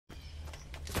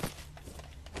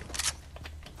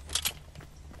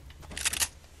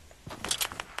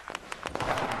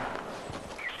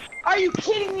you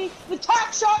kidding me? The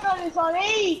tac shotgun is on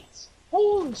 8!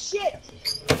 Holy shit!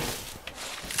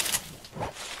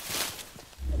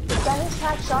 That is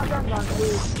tac shotgun's on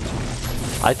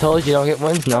 8. I told you don't get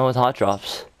wins now with hot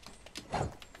drops.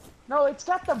 No, it's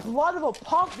got the blood of a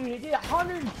pump, dude. It did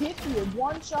 150 in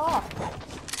one shot.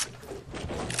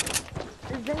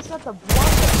 This thing's got the blood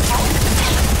of a pump.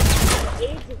 The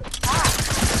age of the tac.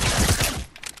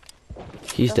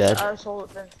 He's dead.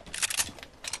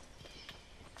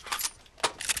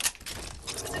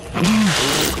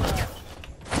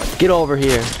 Get over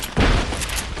here.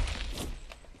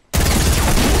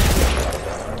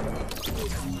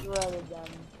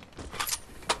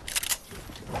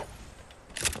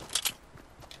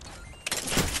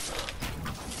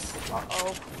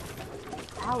 Uh-oh.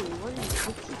 Owie, what are you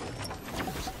cooking?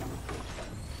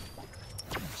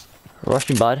 Rush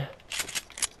me, bud.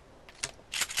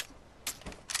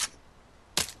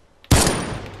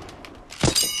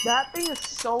 That thing is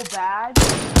so bad.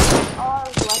 Oh, I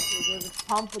was lucky. There's a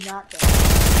pump in that thing.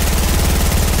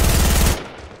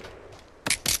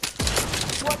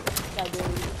 What did I do?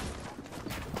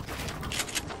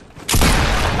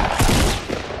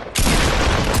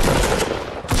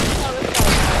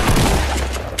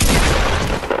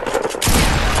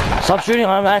 Stop shooting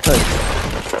automatically.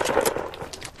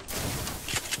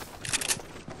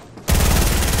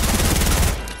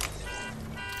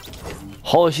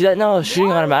 Holy shit, no,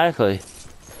 shooting automatically.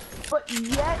 But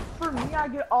yet, for me, I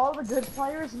get all the good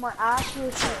players and my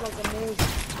accuracy is like amazing.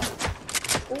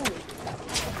 Holy.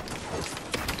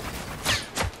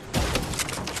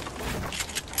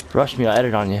 Rush me, I'll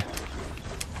edit on you.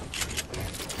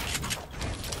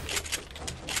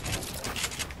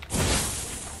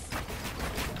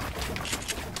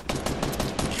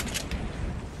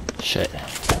 Shit.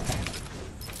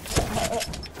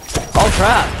 Oh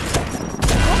crap!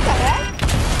 What the heck?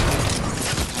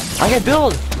 I can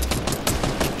build!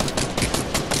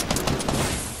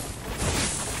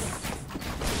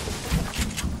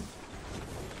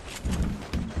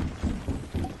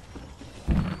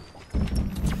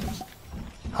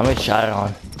 How many shot it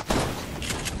on?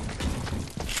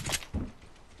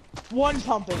 One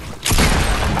pumping.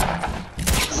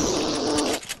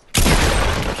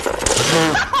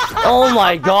 Oh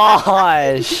my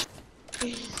gosh!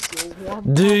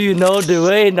 Do you know the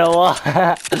way, Noah?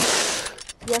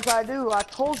 Yes, I do. I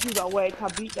told you the way to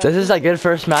beat that. This is a good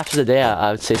first match of the day,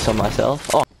 I would say so myself.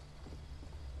 Oh.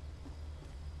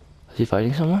 Is he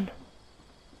fighting someone?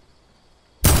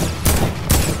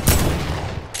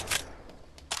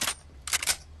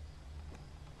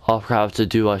 Oh crap, it's a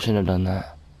duo, I shouldn't have done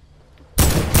that.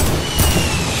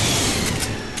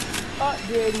 Oh,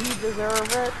 did he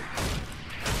deserve it?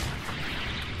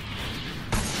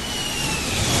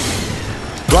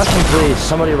 Rush him, please.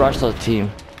 Somebody rush the team.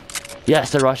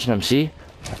 Yes, they're rushing him. See?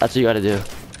 That's what you gotta do.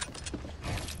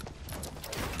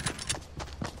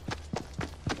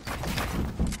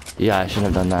 Yeah, I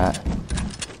shouldn't have done that.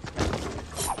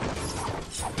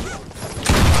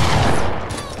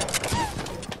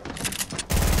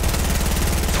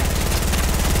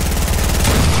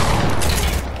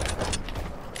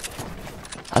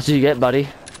 That's what you get, buddy.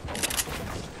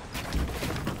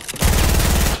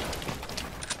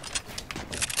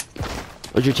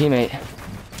 Where's your teammate?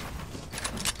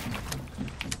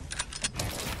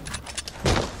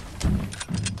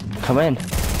 Come in.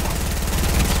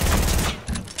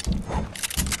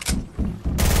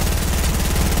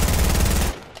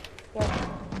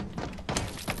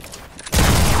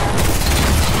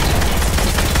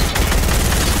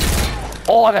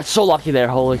 Oh, I got so lucky there.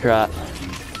 Holy crap.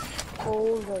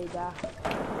 Holy da.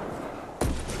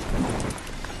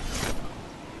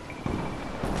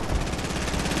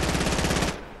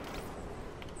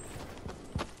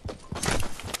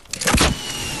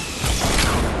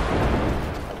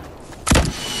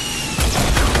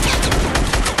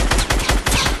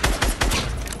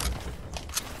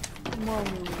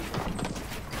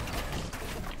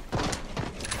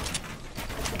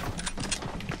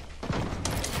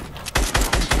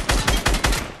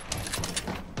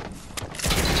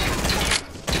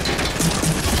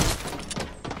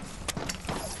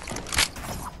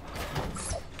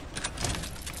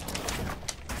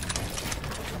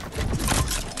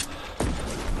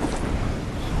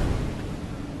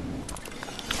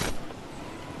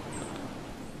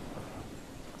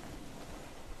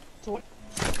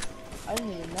 I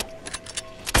didn't even know.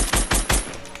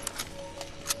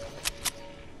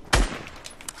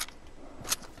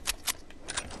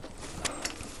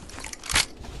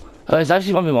 Oh, it's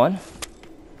actually 1v1.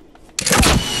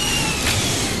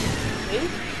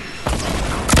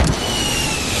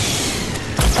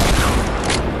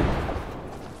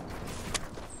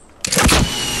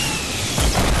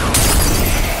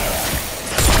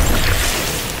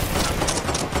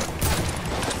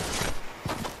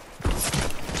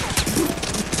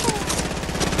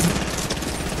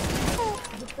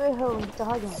 the hill and get the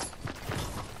high ground.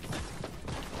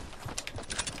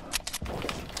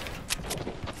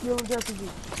 You'll have RPG.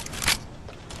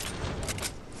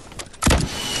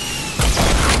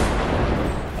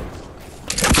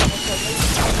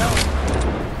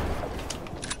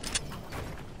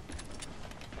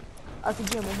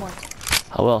 RPG, one more.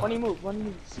 I will. When you move, when you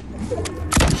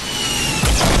move.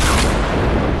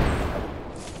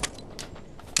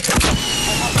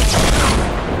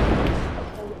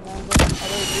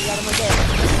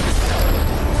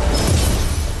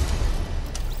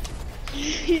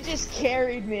 He just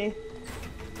carried me.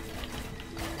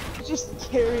 He just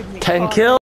carried me. 10 kills.